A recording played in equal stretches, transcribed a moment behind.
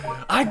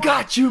I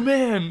got you,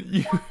 man.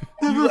 You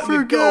Never let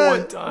me go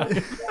one forget."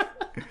 time.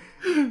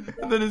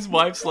 And then his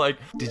wife's like,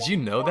 did you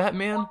know that,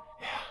 man?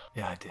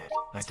 Yeah, I did.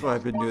 That's why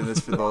I've been doing this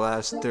for the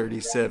last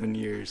 37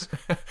 years.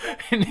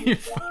 And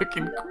he's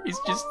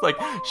just like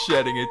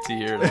shedding a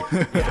tear. Like,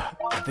 yeah,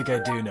 I think I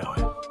do know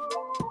it.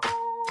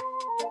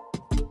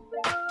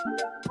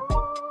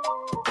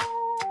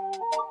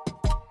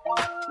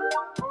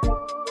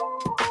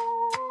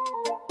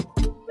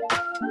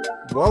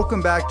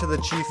 Welcome back to the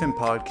Chiefin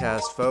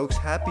Podcast, folks.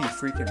 Happy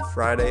freaking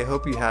Friday.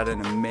 Hope you had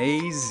an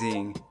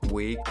amazing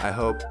week. I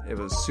hope it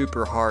was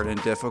super hard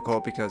and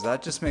difficult because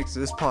that just makes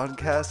this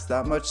podcast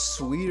that much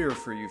sweeter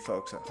for you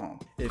folks at home.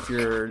 If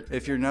you're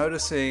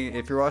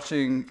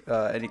watching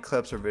any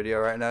clips or video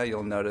right now,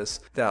 you'll notice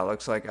that it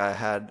looks like I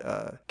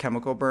had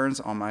chemical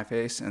burns on my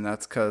face, and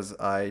that's because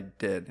I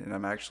did. And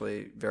I'm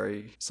actually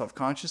very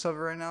self-conscious of it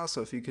right now.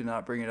 So if you could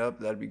not bring it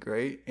up, that'd be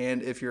great.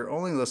 And if you're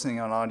only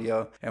listening on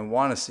audio and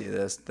want to see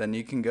this, then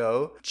you can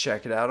go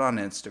check it out on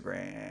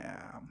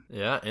Instagram.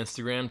 Yeah,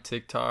 Instagram,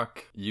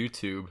 TikTok,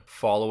 YouTube.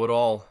 Follow it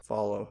all.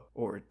 Follow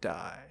or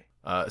die.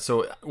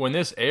 So when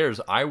this airs,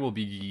 I will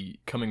be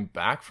coming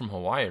back from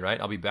Hawaii,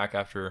 right? I'll be back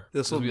after...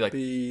 This will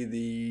be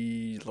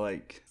the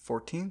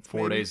 14th?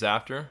 4 days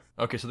after?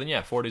 Okay, so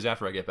then 4 days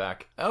after I get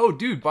back. Oh,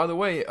 dude, by the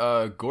way,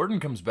 Gordon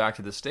comes back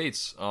to the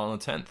States on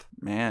the 10th.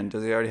 Man,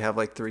 does he already have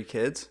 3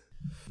 kids?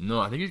 No,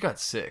 I think he's got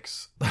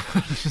 6.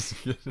 Just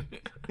kidding.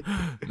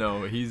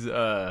 No, he's he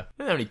doesn't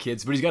have any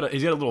kids, but he's got a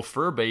little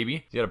fur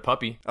baby. He's got a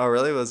puppy. Oh,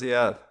 really? What's he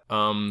have?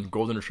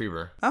 Golden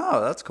retriever. Oh,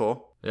 that's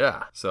cool.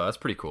 Yeah, so that's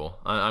pretty cool.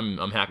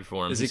 I'm happy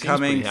for him. Is he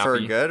coming for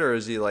good, or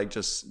is he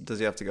does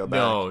he have to go back?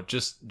 No,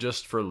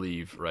 just for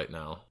leave right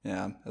now.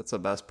 Yeah, that's the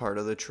best part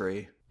of the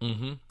tree.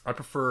 Mm-hmm. I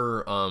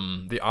prefer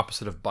the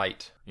opposite of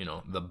bite.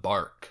 The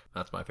bark.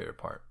 That's my favorite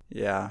part.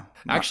 Yeah.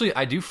 Actually,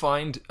 I do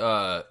find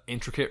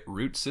intricate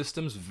root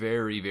systems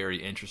very,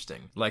 very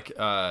interesting.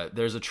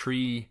 There's a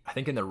tree, I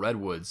think in the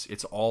redwoods,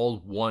 it's all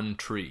one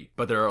tree,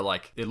 but there are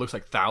it looks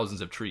like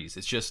thousands of trees.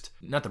 It's just,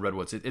 not the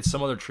redwoods, it's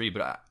some other tree,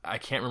 but I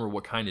can't remember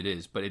what kind it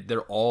is, but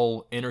they're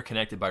all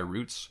interconnected by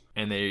roots,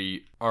 and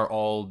they are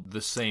all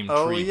the same tree.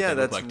 Oh, yeah,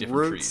 that's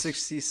Route trees.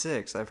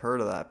 66. I've heard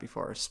of that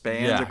before.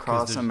 Spans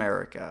across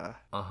America.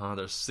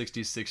 There's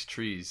 66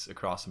 trees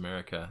across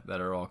America that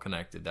are all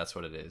connected. That's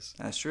what it is.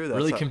 That's true.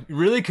 That's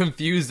really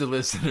confuse the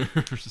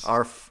listeners.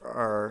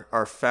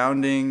 Our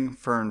founding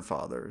fern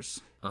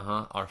fathers.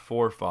 Our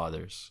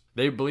forefathers.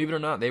 They, believe it or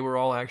not, they were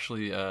all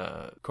actually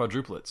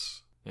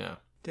quadruplets. Yeah.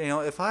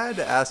 Daniel, if I had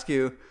to ask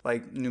you,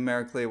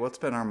 numerically, what's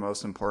been our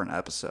most important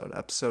episode?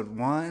 Episode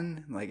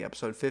 1?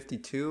 Episode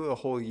 52? A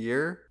whole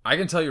year? I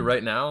can tell you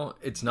right now,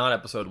 it's not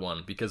episode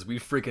 1 because we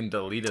freaking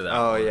deleted that.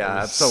 Oh, one.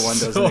 Yeah. Episode 1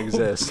 doesn't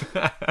exist.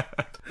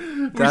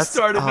 We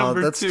started number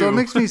 2. That still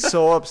makes me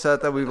so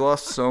upset that we've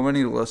lost so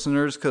many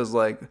listeners because,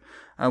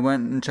 I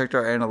went and checked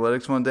our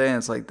analytics one day, and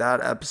it's that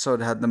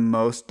episode had the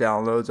most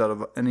downloads out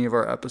of any of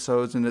our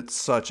episodes, and it's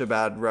such a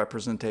bad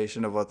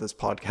representation of what this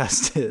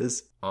podcast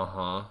is.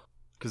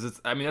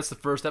 Because that's the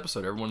first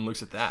episode. Everyone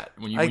looks at that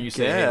when you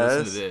say, "Hey,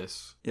 listen to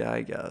this." Yeah,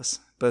 I guess.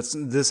 But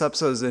this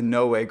episode is in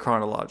no way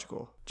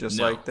chronological, just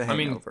like The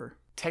Hangover.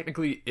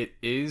 Technically, it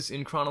is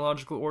in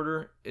chronological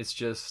order. It's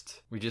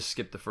just we just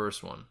skipped the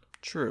first one.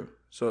 True.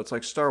 So it's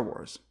like Star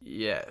Wars.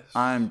 Yes.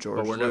 I'm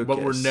George Lucas.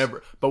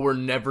 But we're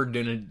never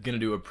gonna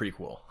do a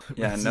prequel.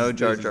 Yeah, no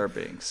Jar Jar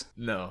Binks.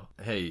 No.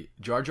 Hey,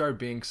 Jar Jar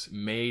Binks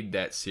made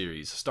that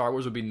series. Star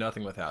Wars would be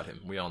nothing without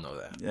him. We all know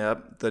that.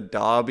 Yep, the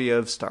Dobby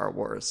of Star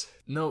Wars.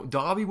 No,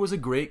 Dobby was a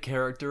great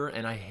character,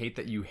 and I hate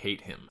that you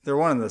hate him. They're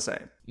one and the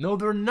same. No,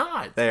 they're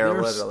not.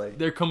 They're literally.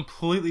 They're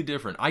completely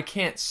different. I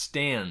can't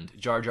stand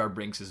Jar Jar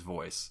Binks'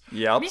 voice.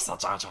 Yep. Mr.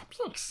 Jar Jar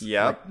Binks.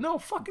 Yep. No,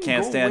 fucking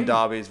can't go stand away.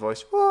 Dobby's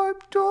voice. I'm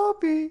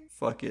Dobby.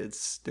 Fuck it,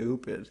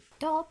 stupid.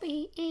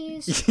 Dobby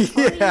is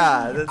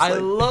Yeah, that's I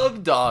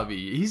love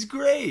Dobby. He's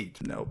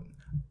great. Nope.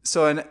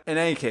 So in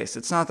any case,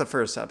 it's not the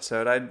first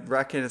episode. I'd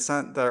reckon it's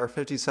not our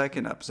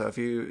 52nd episode. If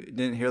you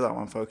didn't hear that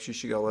one, folks, you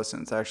should go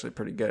listen. It's actually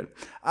pretty good.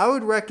 I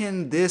would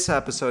reckon this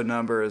episode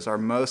number is our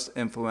most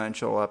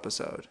influential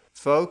episode.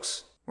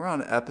 Folks, we're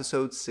on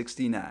episode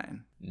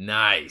 69.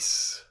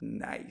 Nice.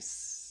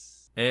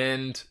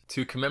 And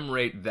to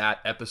commemorate that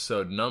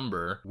episode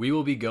number, we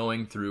will be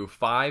going through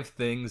 5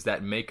 things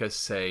that make us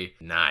say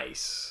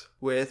nice.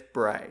 With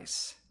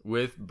Bryce.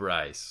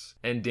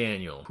 And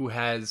Daniel, who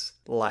has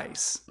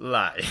lice.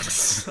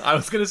 I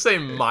was going to say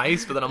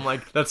mice, but then I'm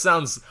like,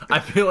 I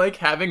feel like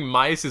having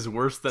mice is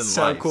worse than lice.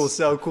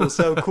 So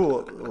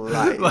cool.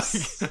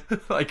 Lice.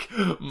 like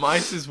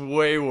mice is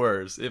way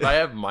worse. If I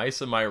have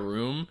mice in my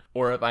room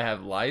or if I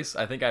have lice,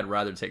 I think I'd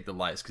rather take the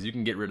lice because you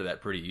can get rid of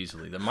that pretty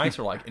easily. The mice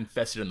are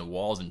infested in the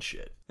walls and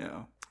shit.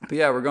 Yeah. But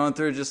yeah, we're going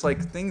through just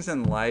things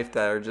in life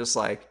that are just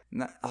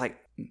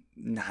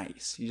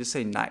nice. You just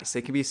say nice.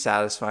 They can be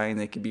satisfying.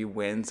 They can be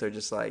wins. They're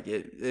just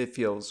it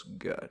feels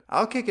good.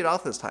 I'll kick it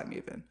off this time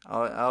even.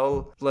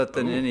 I'll let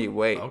the ninny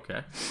wait.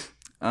 Okay.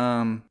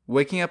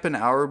 Waking up an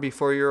hour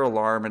before your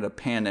alarm in a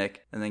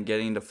panic and then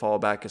getting to fall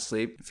back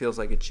asleep feels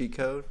like a cheat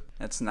code.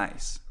 That's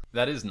nice.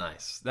 That is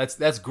nice.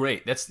 That's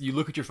great. You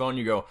look at your phone,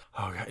 you go,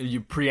 oh God,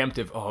 you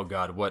preemptive. Oh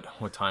God, what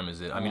time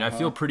is it? I mean, I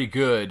feel pretty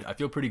good.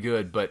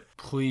 But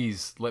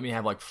please let me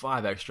have like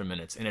 5 extra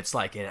minutes, and it's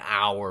like an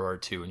hour or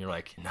two, and you're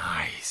like,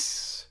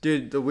 nice.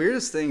 Dude, the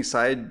weirdest thing,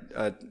 side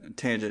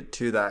tangent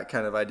to that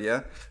kind of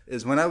idea,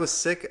 is when I was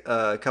sick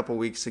a couple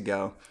weeks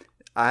ago.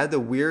 I had the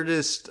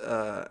weirdest.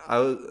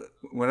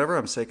 Whenever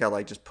I'm sick, I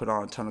like just put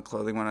on a ton of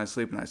clothing when I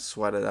sleep and I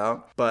sweat it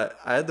out. But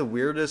I had the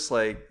weirdest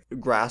like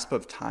grasp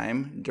of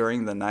time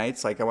during the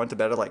nights. Like I went to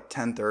bed at like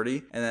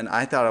 10:30, and then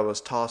I thought I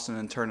was tossing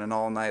and turning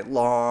all night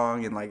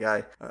long. And like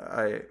I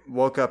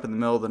woke up in the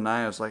middle of the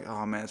night. I was like,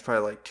 oh man, it's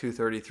probably like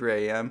 2:30,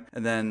 3 a.m.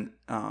 And then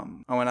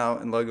I went out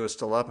and Logan was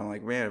still up. I'm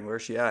like, man,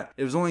 where's she at?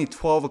 It was only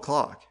 12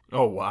 o'clock.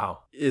 Oh,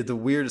 wow. The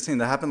weirdest thing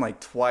that happened like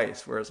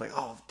twice where it's like,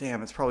 oh,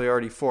 damn, it's probably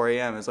already 4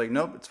 a.m. It's like,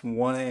 nope, it's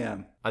 1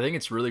 a.m. I think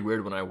it's really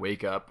weird when I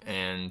wake up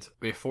and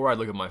before I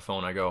look at my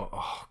phone, I go,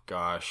 oh,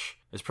 gosh,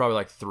 it's probably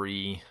like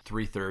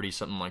 3:30,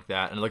 something like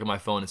that. And I look at my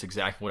phone, it's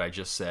exactly what I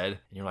just said. And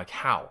you're like,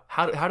 how?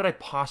 How did I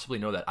possibly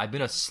know that? I've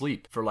been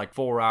asleep for like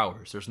 4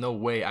 hours. There's no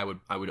way I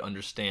would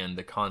understand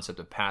the concept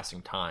of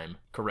passing time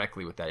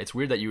correctly with that. It's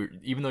weird that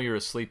even though you're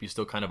asleep, you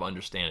still kind of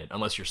understand it,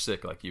 unless you're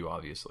sick like you,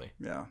 obviously.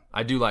 Yeah.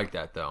 I do like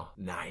that, though.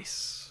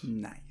 Nice.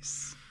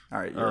 All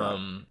right, you're all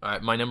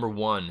right, my number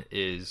one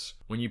is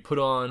when you put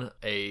on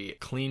a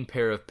clean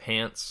pair of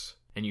pants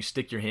and you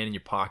stick your hand in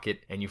your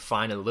pocket and you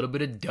find a little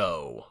bit of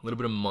dough, a little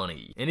bit of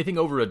money. Anything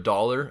over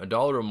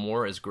 $1 or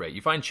more is great.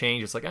 You find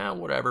change, it's like,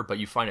 whatever, but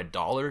you find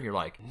 $1, you're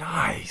like,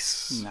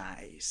 nice.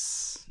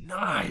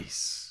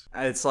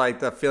 It's like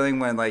the feeling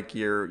when like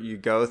you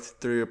go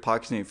through your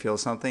pockets and you feel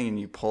something and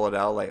you pull it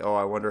out like, oh,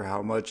 I wonder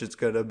how much it's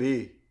going to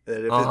be.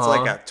 And if it's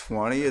like at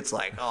 20, it's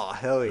like, oh,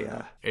 hell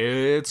yeah.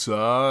 It's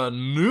a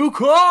new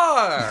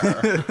car.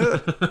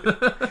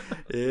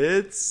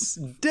 It's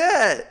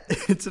debt.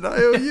 It's an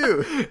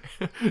IOU.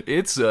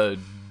 It's a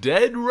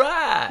dead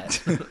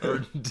rat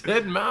or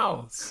dead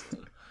mouse.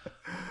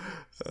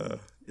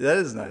 That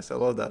is nice. I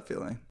love that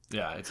feeling.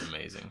 Yeah, it's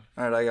amazing.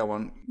 All right, I got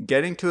one.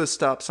 Getting to a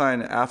stop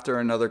sign after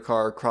another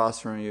car across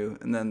from you,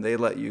 and then they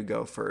let you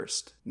go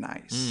first.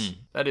 Nice.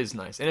 That is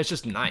nice. And it's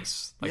just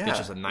nice. Like, it's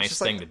just a nice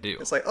thing to do.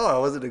 It's like, oh, I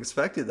wasn't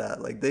expecting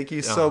that. Like, thank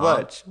you so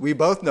much. We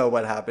both know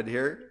what happened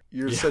here.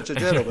 You're such a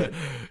gentleman.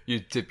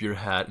 You tip your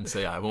hat and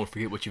say, I won't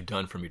forget what you've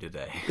done for me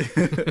today.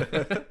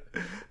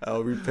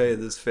 I'll repay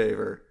this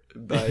favor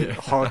by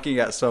honking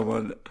at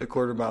someone a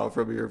quarter mile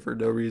from here for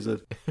no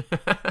reason.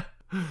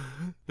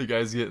 The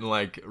guy's getting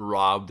like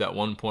robbed at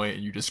one point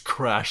and you just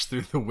crash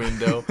through the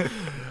window.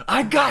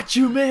 I got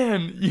you,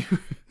 man. You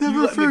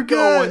let me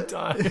go one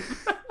time.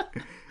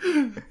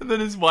 And then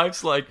his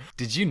wife's like,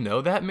 did you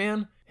know that,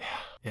 man?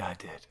 Yeah, I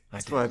did.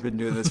 That's why I've been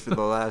doing this for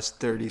the last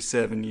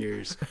 37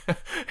 years.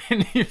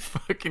 And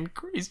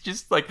he's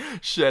just like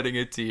shedding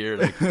a tear.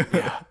 Like,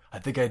 yeah, I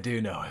think I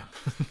do know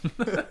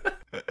him.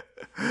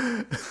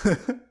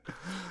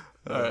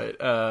 All right.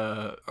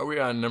 Are we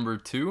on number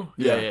 2?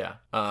 Yeah.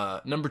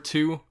 Number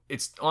 2,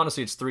 it's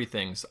 3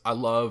 things. I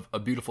love a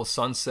beautiful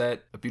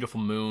sunset, a beautiful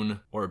moon,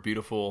 or a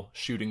beautiful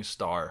shooting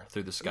star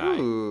through the sky.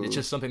 Ooh. It's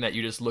just something that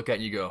you just look at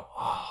and you go,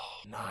 oh,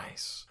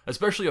 nice.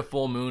 Especially a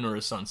full moon or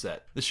a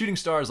sunset. The shooting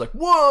star is like,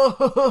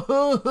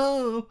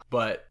 whoa!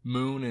 But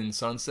moon and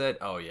sunset,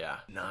 oh yeah,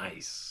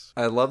 nice.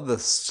 I love the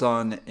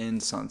sun in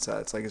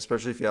sunsets, like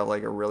especially if you have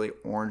like a really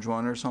orange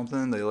one or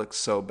something. They look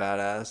so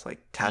badass, like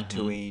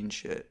Tatooine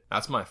shit.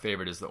 That's my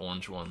favorite, is the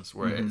orange ones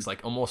where it's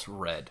like almost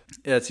red.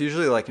 Yeah, it's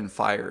usually like in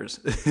fires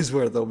is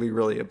where they'll be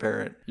really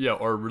apparent. Yeah,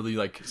 or really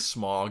like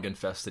smog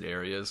infested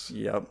areas.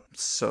 Yep,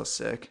 so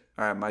sick.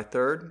 All right, my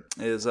third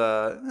is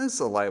this is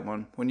a light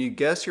one. When you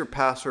guess your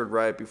password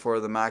right before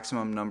the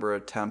maximum number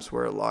of attempts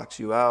where it locks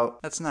you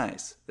out, that's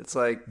nice. It's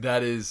like,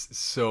 that is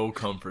so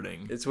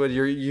comforting. It's when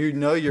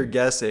you're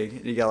guessing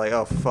and you got like,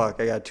 oh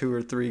fuck, I got 2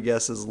 or 3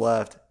 guesses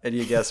left, and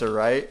you guess it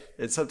right.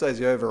 And sometimes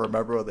you don't even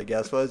remember what the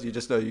guess was. You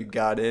just know you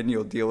got in.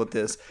 You'll deal with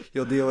this.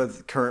 You'll deal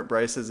with current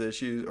Bryce's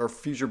issue or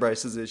future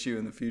Bryce's issue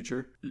in the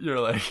future. You're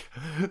like,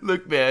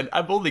 look, man,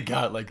 I've only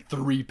got like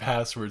 3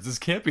 passwords. This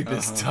can't be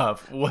this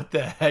tough. What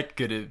the heck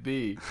could it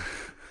be?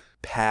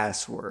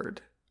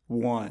 Password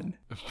 1.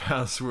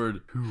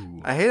 Password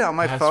who? I hate it on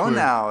my phone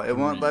now. It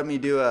won't let me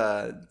do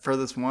for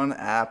this one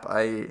app.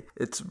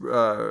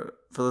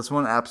 For this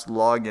one app's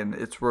login,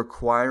 it's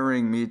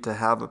requiring me to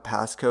have a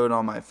passcode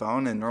on my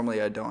phone, and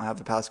normally I don't have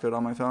a passcode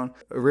on my phone.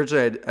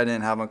 Originally, I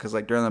didn't have one because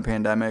like during the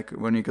pandemic,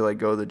 when you could like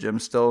go to the gym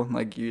still,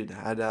 like you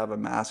had to have a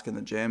mask in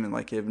the gym, and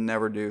like it would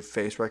never do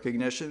face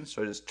recognition,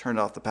 so I just turned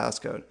off the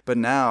passcode. But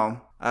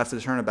now I have to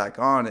turn it back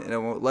on, and it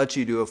won't let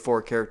you do a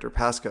 4-character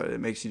passcode. It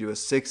makes you do a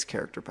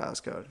 6-character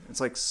passcode. It's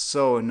like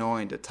so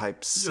annoying to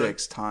type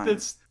 6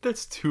 times.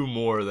 That's 2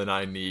 more than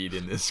I need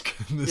in this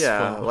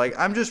yeah, phone. Like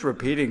I'm just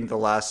repeating the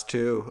last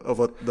 2 of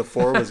what the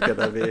 4 was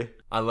gonna be.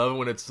 I love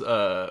when it's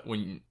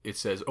when it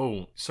says,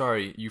 "Oh,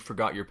 sorry, you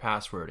forgot your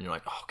password," and you're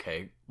like,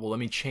 "Okay, well, let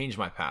me change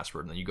my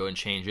password. And then you go and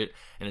change it,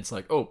 and it's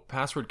like, oh,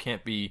 password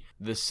can't be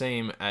the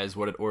same as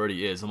what it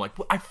already is. I'm like,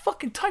 well, I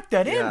fucking typed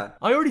that in. Yeah.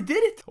 I already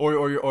did it.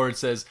 Or it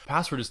says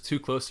password is too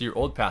close to your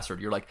old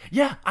password. You're like,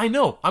 yeah, I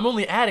know. I'm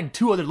only adding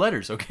 2 other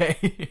letters,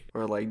 okay?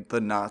 Or like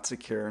the not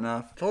secure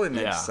enough. Totally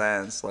makes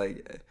sense.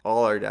 Like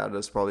all our data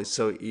is probably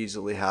so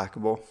easily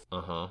hackable.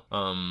 What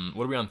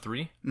are we on,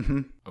 3?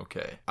 Mm-hmm.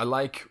 Okay. I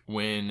like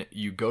when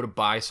you go to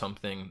buy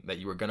something that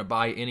you were gonna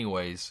buy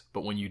anyways,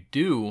 but when you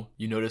do,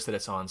 you notice that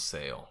it's on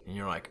sale, and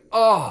you're like,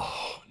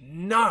 oh,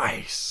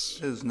 nice.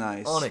 It was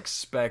nice.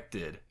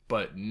 Unexpected,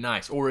 but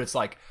nice. Or it's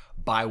like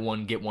buy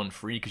one get one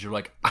free because you're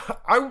like,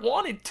 I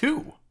wanted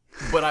 2,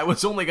 but I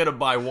was only gonna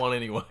buy 1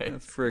 anyway.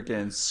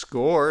 Freaking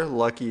score,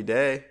 lucky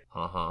day.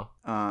 Uh-huh.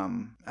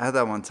 I had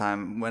that one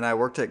time when I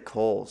worked at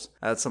Kohl's.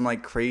 I had some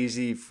like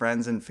crazy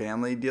friends and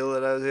family deal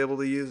that I was able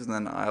to use, and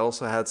then I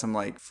also had some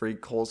like free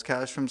Kohl's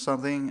cash from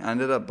something. I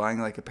ended up buying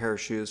like a pair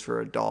of shoes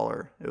for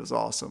 $1. It was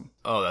awesome.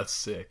 Oh, that's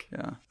sick.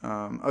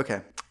 Yeah.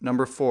 Okay.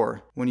 Number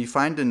 4. When you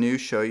find a new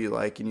show you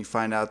like and you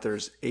find out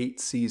there's 8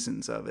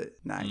 seasons of it.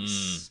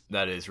 Nice.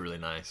 That is really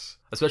nice.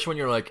 Especially when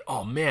you're like,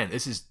 oh man,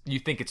 you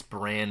think it's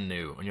brand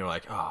new. And you're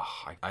like, oh,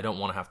 I don't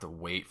want to have to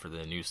wait for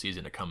the new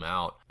season to come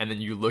out. And then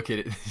you look at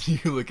it,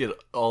 you look at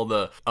all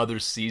the other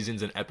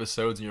seasons and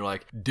episodes and you're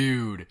like,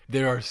 dude,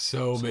 there are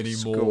so many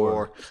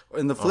more.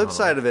 And the flip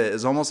side of it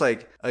is almost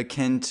like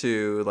akin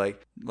to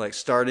like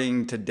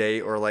starting to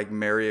date or like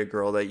marry a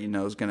girl that you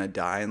know is going to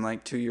die in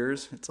like 2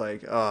 years. It's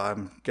like, oh,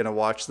 I'm going to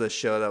watch this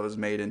show that was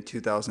made in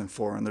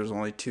 2004 and there's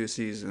only 2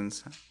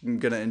 seasons. I'm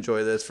going to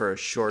enjoy this for a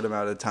short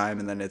amount of time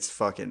and then it's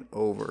fucking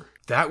over.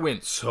 That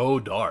went so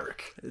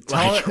dark.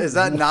 Is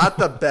that not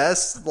the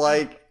best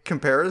like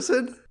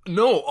comparison?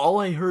 No, all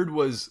I heard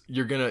was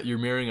you're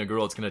marrying a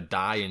girl that's gonna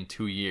die in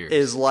 2 years.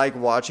 Is like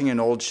watching an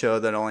old show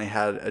that only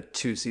had a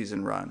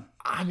 2-season run.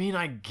 I mean,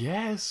 I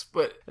guess,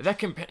 but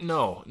that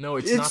no,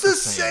 it's not the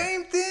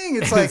same thing.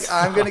 It's like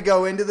I'm gonna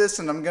go into this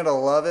and I'm gonna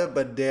love it,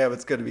 but damn,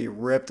 it's gonna be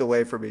ripped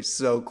away from me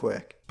so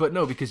quick. But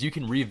no, because you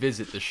can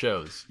revisit the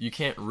shows. You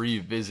can't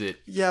revisit.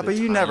 Yeah, but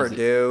you never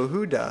do.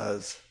 Who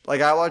does?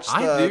 Like I watched.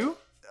 I do.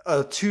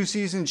 A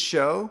 2-season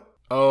show.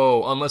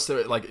 Oh, unless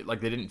they're like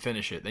they didn't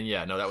finish it, then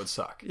yeah, no, that would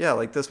suck. Yeah,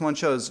 like this one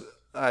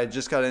I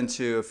just got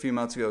into a few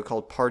months ago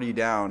called Party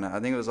Down. I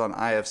think it was on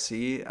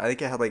IFC. I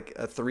think it had like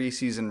a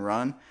 3-season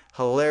run.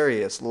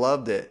 Hilarious,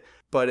 loved it.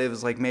 But it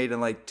was like made in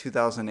like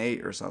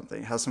 2008 or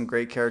something. It has some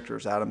great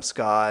characters, Adam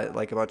Scott,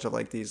 like a bunch of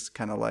like these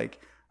kind of like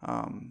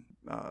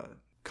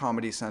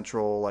Comedy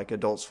Central, like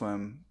Adult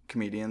Swim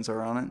comedians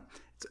are on it.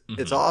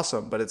 It's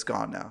awesome, but it's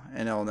gone now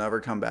and it'll never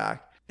come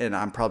back. And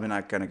I'm probably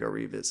not going to go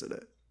revisit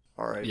it.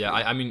 All right. Yeah,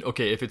 I mean,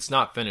 okay, if it's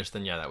not finished,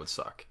 then yeah, that would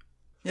suck.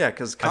 Yeah,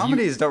 because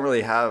comedies don't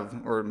really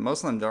have, or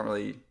most of them don't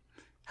really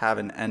have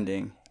an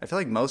ending. I feel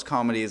like most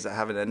comedies that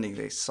have an ending,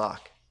 they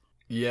suck.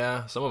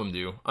 Yeah, some of them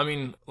do. I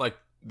mean, like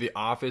The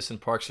Office and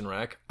Parks and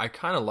Rec, I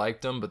kind of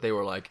liked them, but they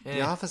were like, eh.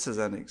 The Office's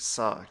ending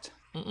sucked.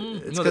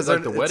 It's because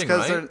like the wedding,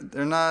 right?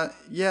 They're not,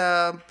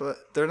 yeah, but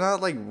they're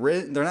not like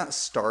they're not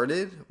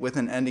started with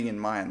an ending in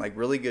mind. Like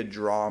really good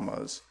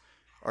dramas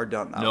are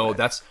done that way. No,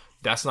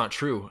 that's not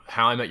true.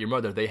 How I Met Your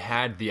Mother, they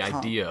had the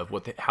idea of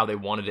how they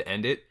wanted to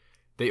end it.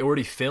 They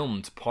already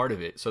filmed part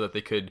of it so that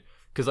they could,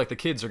 because like the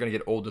kids are going to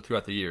get older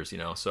throughout the years, you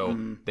know.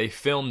 So they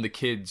filmed the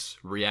kids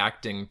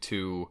reacting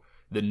to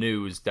the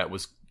news that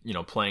was, you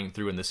know, playing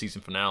through in the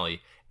season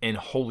finale. And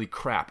holy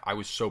crap, I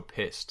was so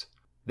pissed.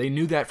 They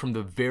knew that from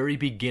the very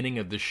beginning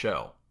of the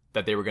show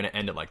that they were going to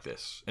end it like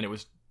this, and it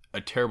was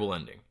a terrible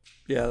ending.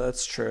 Yeah,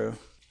 that's true.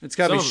 It's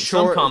got to be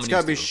short. It's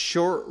got to be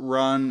short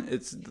run.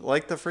 It's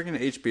like the freaking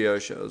HBO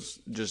shows.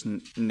 Just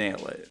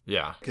nail it.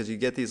 Yeah. Because you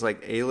get these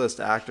like A-list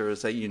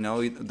actors that you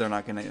know they're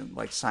not going to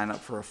like sign up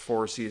for a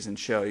 4-season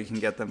show. You can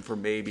get them for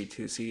maybe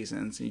 2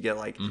 seasons. And you get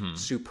like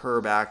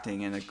superb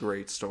acting and a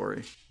great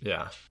story.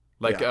 Yeah.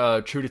 Like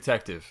True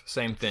Detective,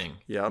 same thing.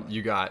 Yep.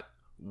 You got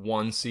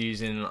 1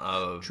 season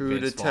of True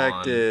Vince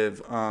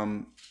Detective.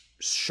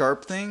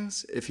 Sharp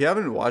Things. If you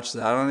haven't watched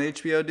that on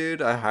HBO,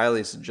 dude, I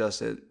highly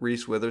suggest it.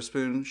 Reese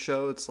Witherspoon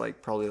show. It's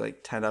like probably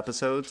like 10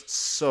 episodes.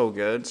 So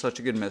good. Such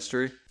a good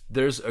mystery.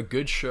 There's a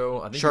good show.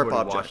 I think Sharp you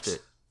already Objects. watched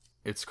it.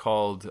 It's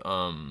called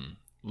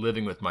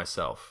Living with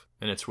Myself,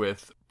 and it's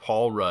with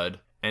Paul Rudd,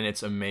 and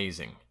it's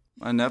amazing.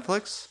 On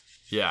Netflix?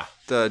 Yeah,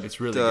 it's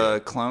really good. The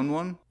clone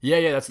one?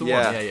 Yeah, that's the one.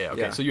 Yeah.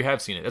 Okay, so you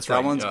have seen it. That's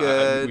right. That one's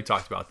good. We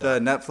talked about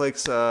that. The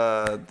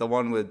Netflix, the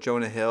one with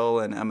Jonah Hill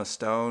and Emma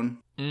Stone.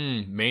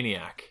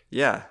 Maniac.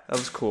 Yeah, that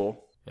was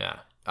cool. Yeah.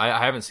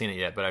 I haven't seen it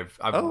yet, but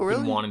I've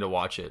been wanting to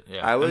watch it.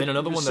 Yeah. I would and then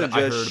another one that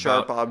I heard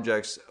Sharp about,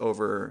 Objects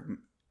over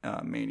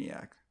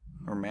Maniac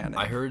or Manic.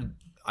 I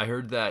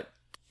heard that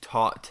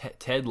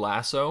Ted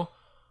Lasso,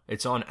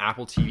 it's on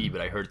Apple TV,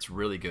 but I heard it's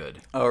really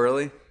good. Oh,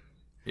 really?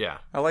 Yeah.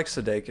 I like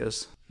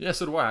Sudeikis. Yeah,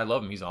 so do I. I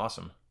love him. He's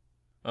awesome.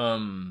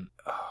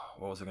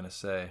 What was I going to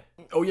say?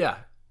 Oh, yeah.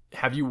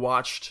 Have you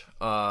watched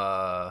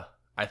I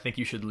Think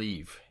You Should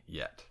Leave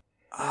yet?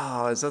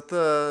 Oh, is that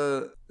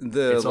the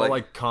It's all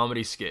like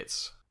comedy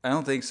skits. I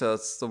don't think so.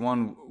 It's the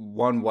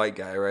one white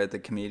guy, right? The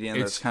comedian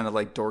that's kind of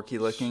like dorky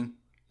looking.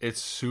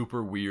 It's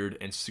super weird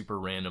and super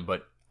random,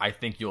 but I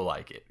think you'll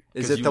like it.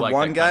 Is it the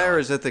one guy or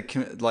is it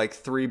the like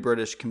 3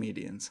 British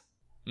comedians?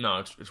 No,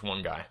 it's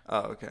one guy.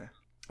 Oh, okay.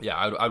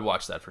 Yeah, I'd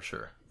watch that for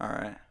sure. All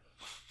right.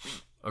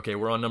 Okay,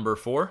 we're on number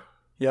 4?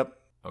 Yep.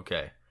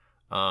 Okay.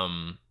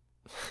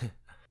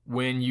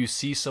 When you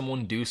see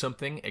someone do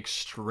something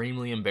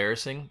extremely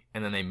embarrassing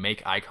and then they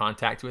make eye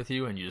contact with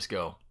you and you just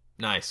go,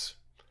 nice.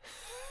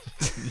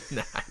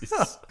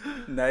 Nice.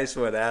 Nice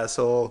one,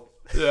 asshole.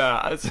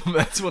 Yeah,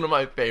 that's one of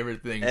my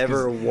favorite things.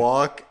 Ever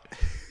walk?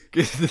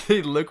 Because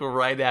they look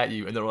right at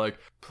you and they're like,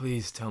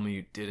 please tell me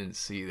you didn't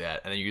see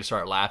that. And then you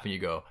start laughing, you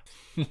go,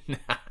 nice.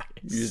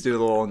 You just do a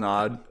little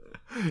nod.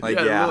 Like,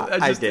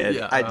 I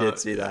did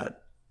see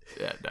that.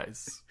 Yeah,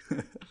 nice.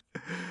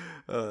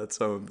 Oh, that's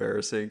so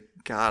embarrassing.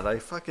 God, I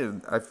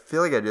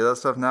feel like I do that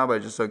stuff now, but I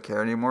just don't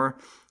care anymore.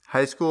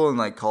 High school and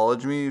like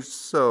college me,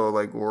 so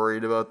like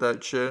worried about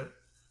that shit.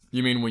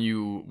 You mean when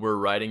you were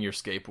riding your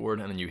skateboard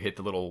and then you hit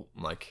the little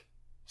like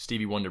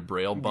Stevie Wonder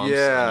Braille bumps?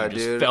 Yeah, and you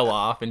just fell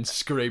off and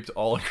scraped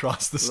all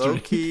across the street. Low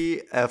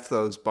key, F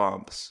those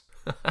bumps.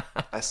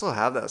 I still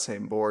have that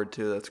same board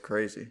too. That's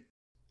crazy.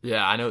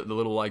 Yeah, I know the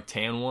little like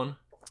tan one.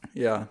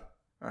 Yeah.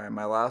 All right,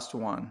 my last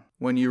one.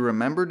 When you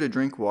remember to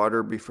drink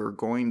water before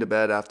going to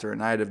bed after a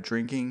night of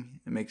drinking,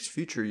 it makes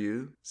future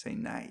you say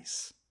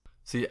nice.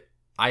 See,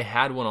 I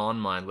had one on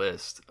my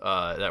list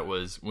that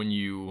was when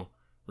you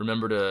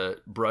remember to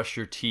brush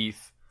your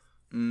teeth,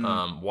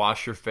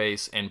 wash your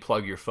face, and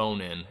plug your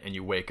phone in, and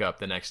you wake up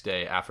the next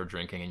day after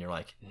drinking, and you're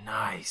like,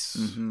 nice.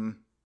 Mm-hmm.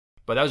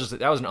 But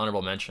that was an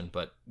honorable mention,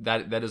 but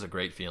that is a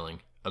great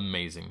feeling.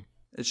 Amazing.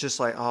 It's just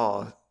like,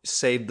 oh,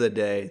 saved the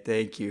day.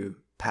 Thank you,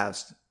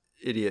 past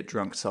idiot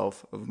drunk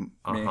self of me.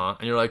 And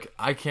you're like,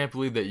 I can't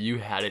believe that you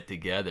had it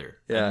together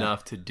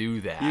enough to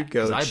do that. You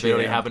go, I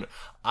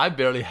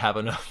barely have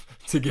enough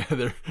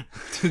together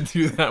to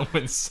do that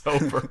when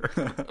sober.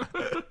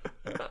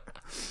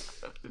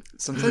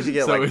 Sometimes you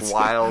get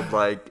wild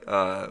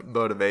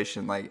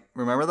motivation. Like,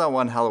 remember that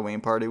one Halloween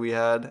party we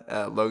had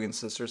at Logan's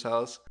sister's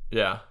house?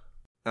 Yeah.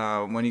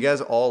 When you guys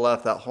all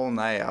left that whole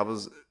night,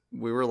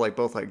 we were like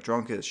both like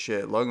drunk as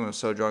shit. Logan was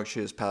so drunk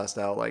she was passed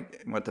out,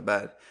 like went to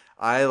bed.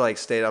 I like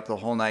stayed up the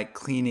whole night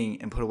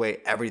cleaning and put away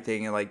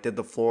everything and like did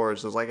the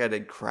floors. It was like I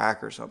did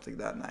crack or something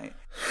that night.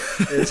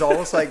 It's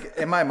almost like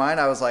in my mind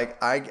I was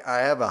like, I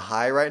have a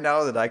high right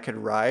now that I could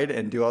ride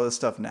and do all this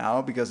stuff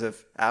now, because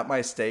if at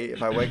my state,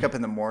 if I wake up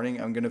in the morning,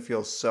 I'm gonna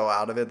feel so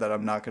out of it that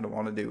I'm not gonna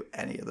want to do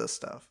any of this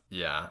stuff.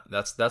 Yeah,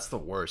 that's the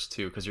worst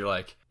too, because you're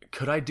like,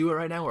 could I do it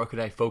right now, or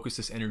could I focus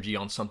this energy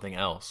on something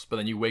else? But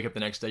then you wake up the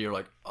next day, you're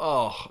like,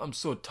 oh, I'm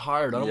so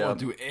tired. I don't want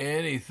to do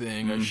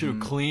anything. I should have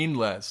cleaned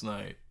last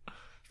night.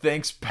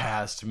 Thanks,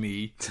 past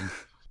me.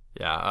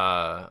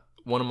 Yeah,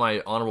 one of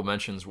my honorable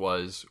mentions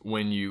was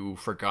when you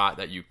forgot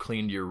that you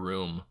cleaned your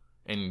room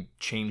and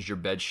changed your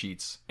bed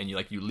sheets, and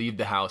you leave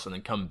the house and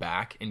then come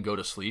back and go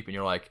to sleep, and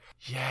you're like,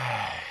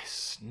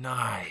 yes,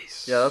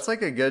 nice. Yeah, that's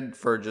like a good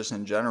for just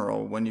in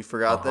general. When you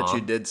forgot that you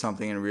did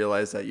something and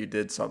realized that you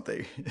did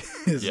something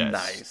is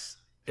nice.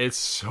 It's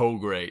so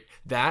great.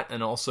 That,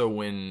 and also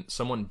when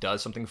someone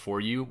does something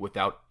for you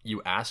without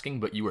you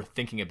asking, but you were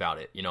thinking about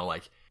it, you know,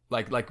 like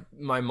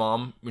my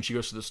mom, when she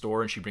goes to the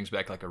store and she brings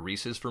back like a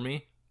Reese's for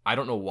me, I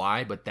don't know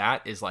why, but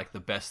that is like the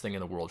best thing in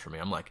the world for me.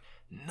 I'm like,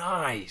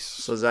 nice.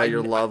 So is that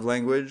your love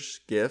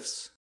language,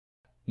 gifts?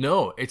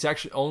 No, it's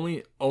actually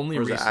only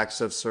or is Reese's. It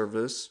acts of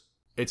service?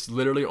 It's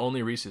literally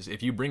only Reese's.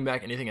 If you bring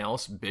back anything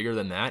else bigger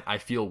than that, I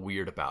feel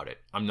weird about it.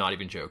 I'm not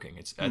even joking.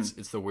 It's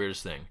the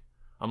weirdest thing.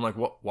 I'm like,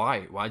 what?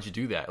 Why? Why'd you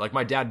do that? Like,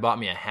 my dad bought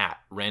me a hat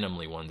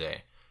randomly one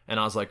day, and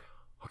I was like,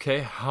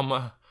 okay, how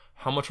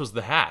much was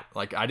the hat?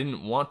 Like, I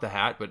didn't want the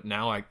hat, but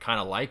now I kind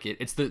of like it.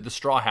 It's the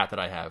straw hat that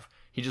I have.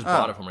 He just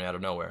bought it for me out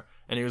of nowhere.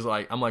 And he was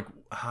like, I'm like,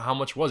 how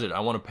much was it? I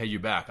want to pay you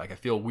back. Like, I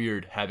feel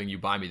weird having you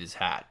buy me this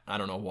hat. I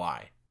don't know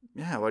why.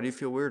 Yeah, why do you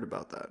feel weird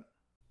about that?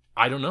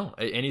 I don't know.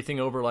 Anything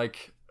over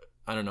like,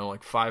 I don't know,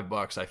 like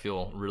 $5, I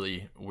feel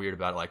really weird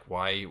about it. Like,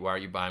 why are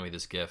you buying me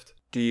this gift?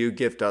 Do you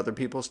gift other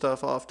people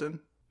stuff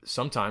often?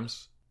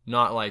 Sometimes.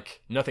 Not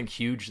like, nothing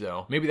huge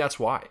though. Maybe that's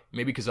why.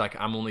 Maybe because like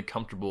I'm only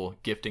comfortable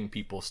gifting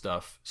people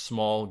stuff,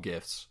 small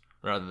gifts,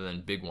 rather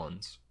than big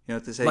ones. You know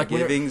what they say, like,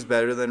 giving's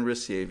better than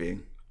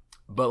receiving.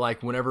 But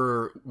like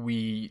whenever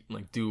we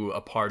like do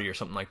a party or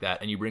something like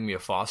that and you bring me a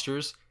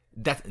Foster's,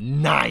 that's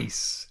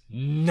nice.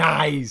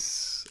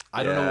 Nice.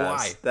 I don't know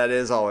why. That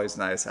is always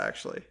nice,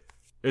 actually.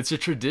 It's a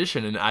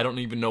tradition, and I don't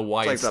even know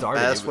why it started. It's like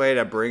the best way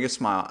to bring a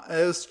smile.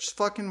 It was just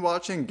fucking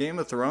watching Game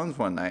of Thrones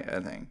one night,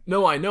 I think.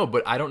 No, I know,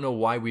 but I don't know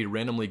why we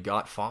randomly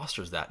got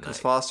Foster's that night. Because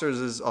Foster's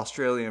is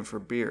Australian for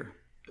beer.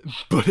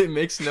 But it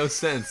makes no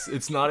sense.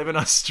 It's not even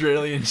an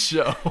Australian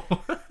show.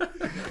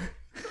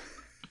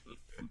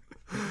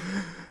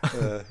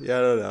 Yeah,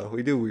 I don't know.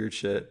 We do weird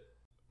shit.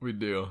 We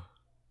do.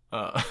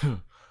 All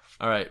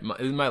right,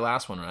 this is my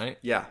last one, right?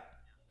 Yeah.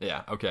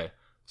 Yeah, okay.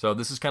 So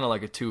this is kind of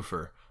like a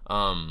twofer.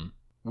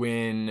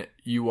 when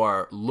you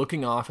are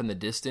looking off in the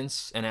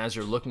distance, and as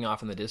you're looking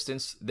off in the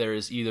distance, there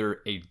is either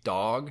a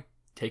dog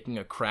taking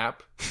a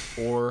crap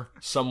or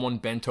someone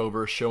bent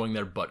over showing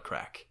their butt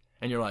crack.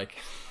 And you're like,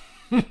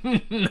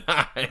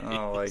 nice.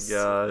 Oh my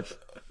gosh.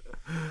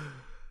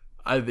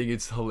 I think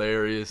it's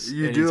hilarious.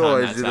 You do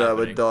always do that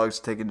with dogs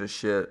taking a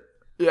shit.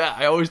 Yeah,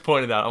 I always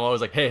point it out. I'm always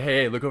like,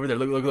 hey, look over there.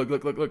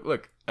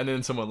 Look. And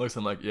then someone looks,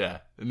 I'm like, yeah,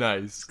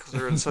 nice. Because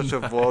they're in such a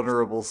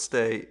vulnerable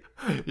state.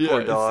 Yeah,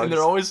 poor dogs. And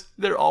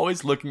they're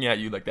always looking at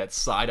you like that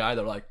side eye.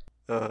 They're like,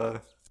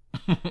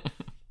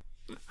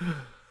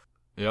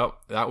 Yep,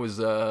 that was,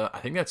 I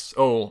think that's,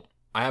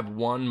 I have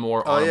one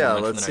more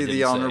honorable mention. Let's see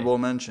the honorable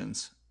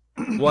mentions.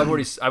 Well,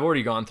 I've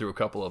already gone through a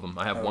couple of them.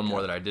 I have one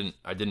more that I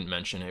didn't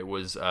mention. It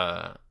was,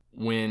 I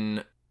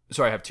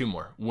have two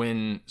more.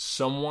 When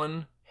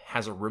someone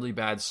has a really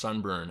bad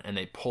sunburn and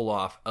they pull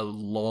off a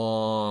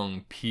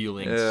long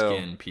peeling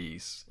skin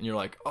piece, and you're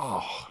like,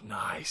 oh,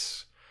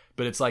 nice.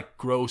 But it's like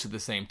gross at the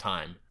same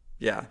time.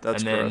 Yeah,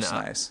 that's gross.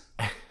 Nice.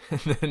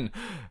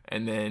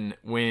 And then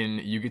when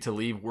you get to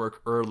leave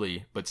work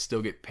early but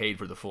still get paid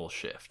for the full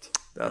shift.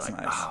 That's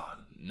like, nice. Oh,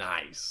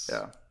 nice.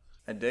 Yeah,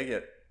 I dig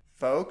it.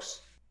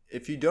 Folks,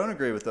 if you don't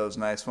agree with those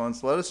nice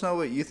ones, let us know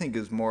what you think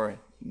is more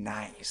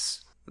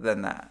nice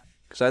than that.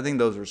 Because I think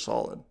those are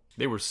solid.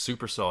 They were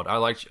super solid. I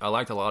liked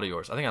a lot of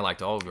yours. I think I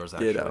liked all of yours,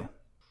 actually. Ditto.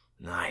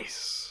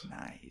 Nice.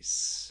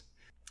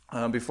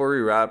 Before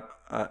we wrap,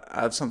 I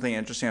have something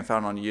interesting I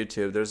found on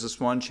YouTube. There's this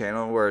one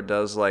channel where it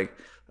does like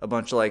a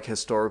bunch of like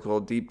historical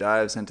deep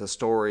dives into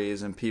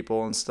stories and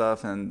people and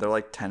stuff, and they're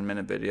like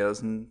 10-minute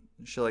videos and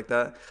shit like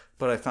that.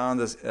 But I found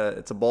this,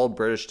 it's a bald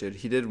British dude.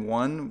 He did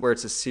one where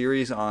it's a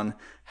series on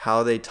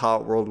how they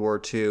taught World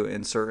War II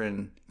in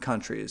certain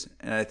countries.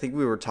 And I think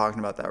we were talking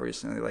about that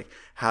recently. Like,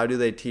 how do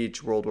they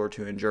teach World War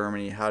II in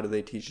Germany? How do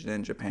they teach it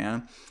in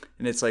Japan?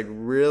 And it's like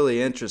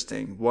really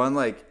interesting. One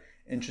like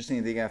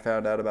interesting thing I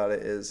found out about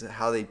it is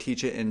how they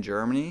teach it in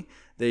Germany.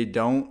 They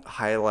don't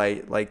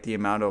highlight like the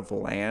amount of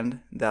land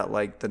that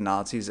like the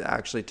Nazis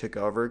actually took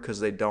over, because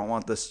they don't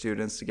want the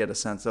students to get a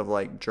sense of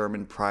like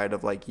German pride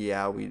of like,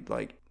 yeah,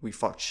 we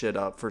fucked shit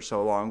up for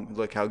so long.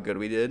 Look how good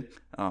we did.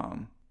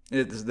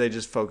 They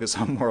just focus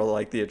on more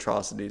like the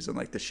atrocities and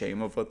like the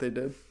shame of what they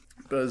did.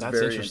 But it's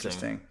very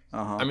interesting.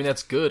 I mean,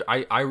 that's good.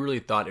 I really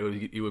thought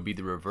it would be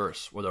the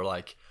reverse, where they're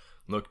like,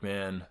 look,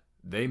 man,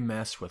 they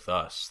messed with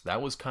us.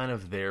 That was kind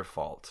of their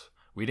fault.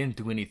 We didn't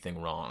do anything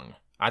wrong.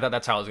 I thought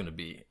that's how it was going to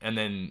be. And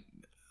then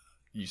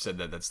you said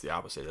that that's the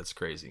opposite. That's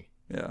crazy.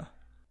 Yeah.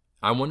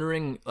 I'm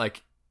wondering,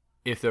 like,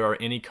 if there are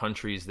any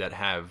countries that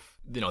have,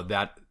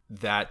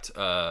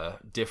 that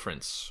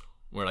difference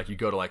where, like, you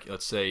go to, like,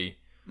 let's say...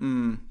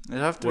 it'd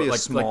have to be a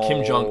small like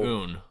Kim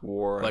Jong-un.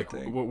 War, like,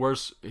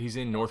 he's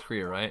in North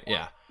Korea, right?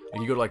 Yeah.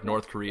 Like, you go to, like,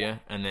 North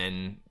Korea, and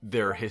then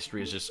their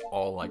history is just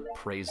all, like,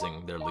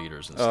 praising their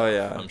leaders and stuff. Oh,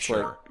 yeah. I'm it's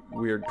sure. Like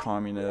weird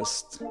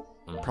communist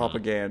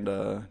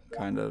propaganda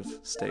kind of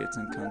states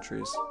and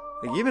countries.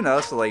 Like, even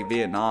us, like,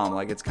 Vietnam,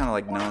 like, it's kind of,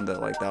 like, known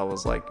that, like, that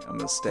was, like, a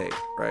mistake,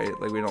 right?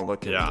 Like, we don't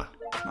look at it.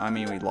 I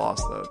mean, we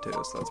lost, though, too,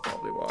 so that's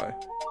probably why.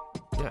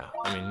 Yeah.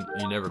 I mean,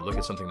 you never look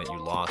at something that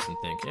you lost and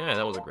think, yeah,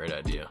 that was a great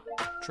idea.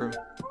 True.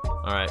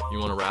 All right. You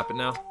want to wrap it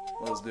now?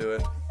 Let's do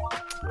it.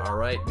 All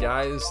right,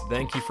 guys.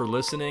 Thank you for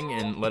listening,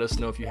 and let us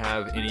know if you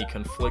have any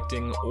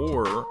conflicting,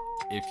 or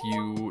if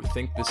you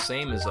think the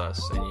same as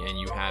us and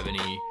you have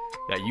any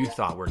that you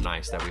thought were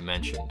nice that we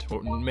mentioned.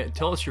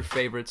 Tell us your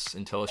favorites,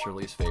 and tell us your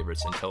least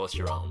favorites, and tell us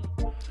your own.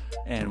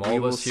 And all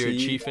of us here at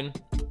Chiefin'.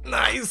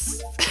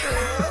 Nice.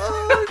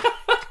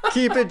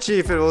 Keep it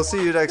chiefin'. We'll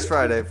see you next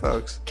Friday,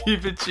 folks.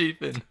 Keep it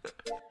chiefin'.